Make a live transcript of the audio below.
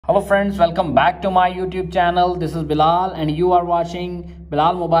Hello friends, welcome back to my YouTube channel. This is Bilal and you are watching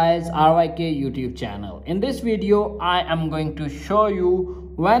Bilal Mobile's RYK YouTube channel. In this video, I am going to show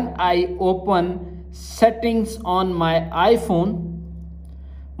you when I open settings on my iPhone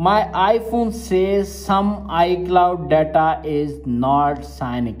says some iCloud data is not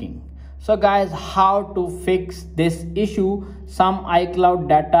signing. So guys, how to fix this issue? Some iCloud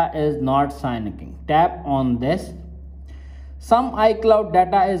data is not signing. Tap on this. Some iCloud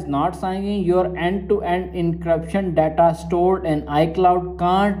data is not signing. Your end-to-end encryption data stored in iCloud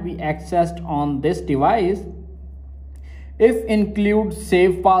can't be accessed on this device. If include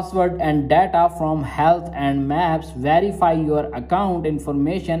save password and data from health and maps, verify your account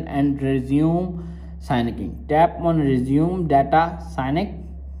information and resume signing. Tap on resume data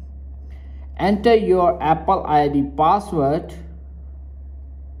signing. Enter your Apple ID password.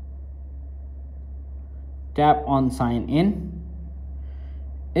 Tap on sign in.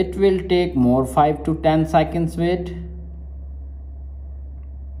 It will take more 5 to 10 seconds. Wait.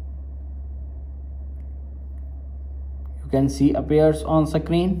 You can see appears on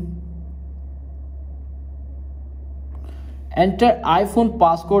screen. Enter iPhone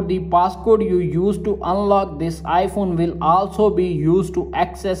passcode. The passcode you use to unlock this iPhone will also be used to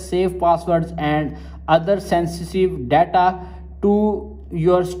access safe passwords and other sensitive data to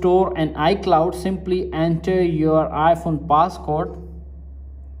your store and iCloud. Simply enter your iPhone passcode.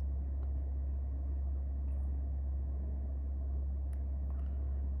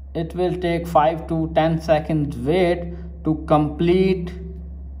 It will take 5 to 10 seconds. Wait to complete.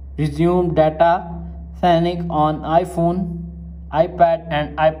 Resume data signing on iPhone, iPad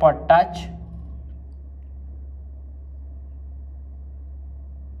and iPod Touch.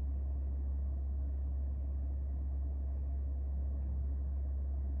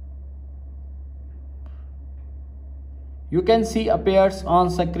 You can see appears on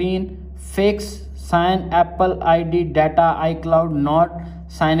screen fix sign Apple ID data iCloud not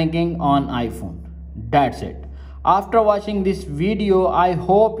signing on iPhone. That's it. After watching this video, I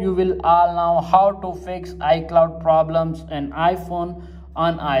hope you will all know how to fix iCloud problems in iPhone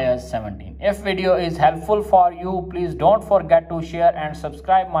on iOS 17. If video is helpful for you, please don't forget to share and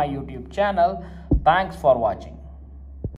subscribe my YouTube channel. Thanks for watching.